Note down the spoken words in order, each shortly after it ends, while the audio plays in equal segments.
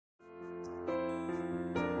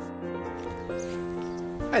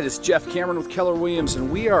Hi, this is Jeff Cameron with Keller Williams, and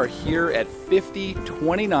we are here at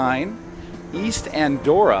 5029 East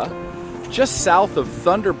Andora, just south of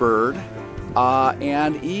Thunderbird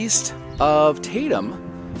and east of Tatum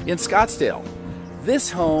in Scottsdale. This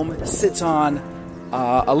home sits on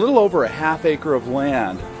a little over a ½ acre of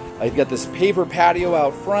land. You've got this paver patio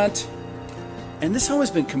out front, and this home has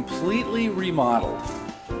been completely remodeled.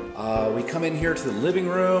 We come in here to the living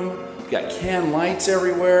room, we've got can lights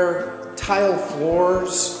everywhere, tile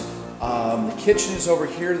floors. The kitchen is over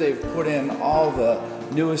here. They've put in all the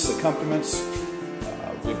newest accompaniments.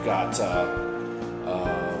 We've got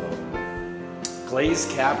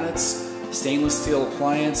glazed cabinets, stainless steel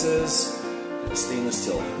appliances, a stainless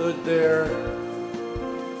steel hood there,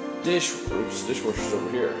 dishwasher's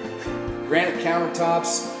over here, granite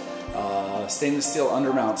countertops, stainless steel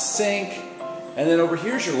undermount sink, and then over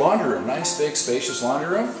here's your laundry room. Nice big spacious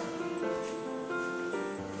laundry room.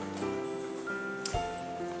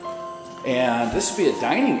 And this would be a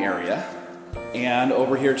dining area, and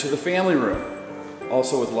over here to the family room.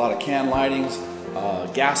 Also with a lot of can lightings,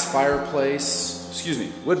 gas fireplace,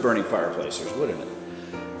 wood burning fireplace, there's wood in it.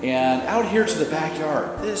 And out here to the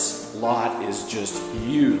backyard, this lot is just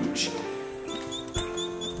huge.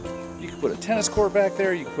 You can put a tennis court back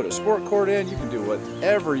there, you can put a sport court in, you can do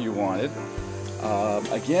whatever you wanted.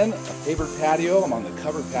 Again, a pavered patio. I'm on the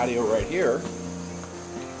covered patio right here.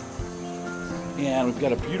 And we've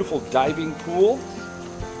got a beautiful diving pool.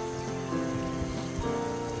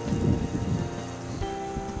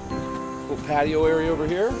 Little patio area over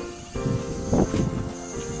here.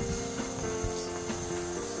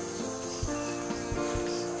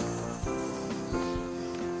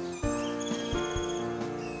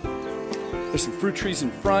 There's some fruit trees in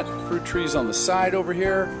front, fruit trees on the side over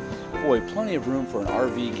here. Boy, plenty of room for an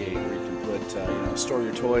RV gate where you can put, store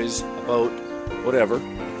your toys, a boat, whatever.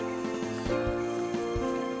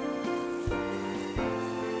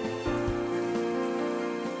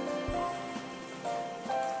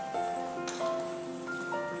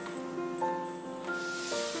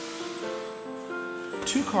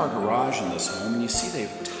 Two-car garage in this home, and you see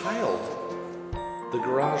they've tiled the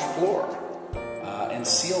garage floor and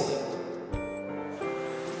sealed it.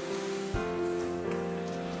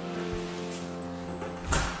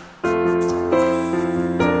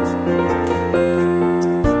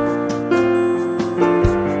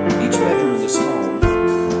 Each bedroom in this home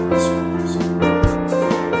is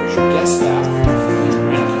your guest bathroom,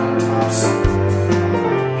 granite countertops,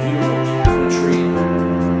 beautiful cabinetry.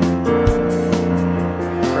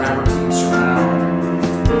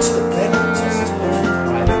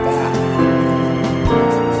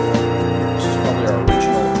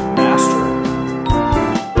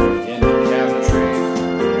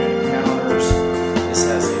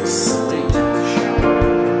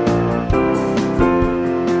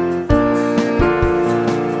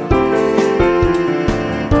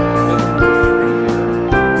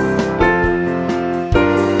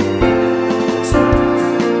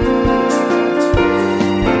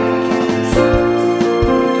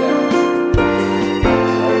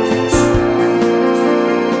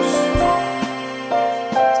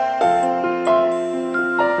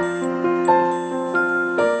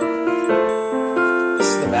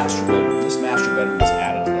 This master bedroom is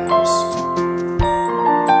added to the house.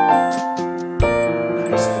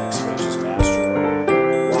 Nice big spacious master,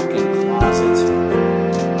 walk-in closet,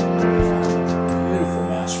 beautiful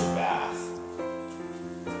master bath.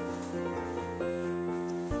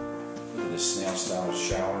 Look at this snail style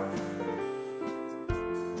shower.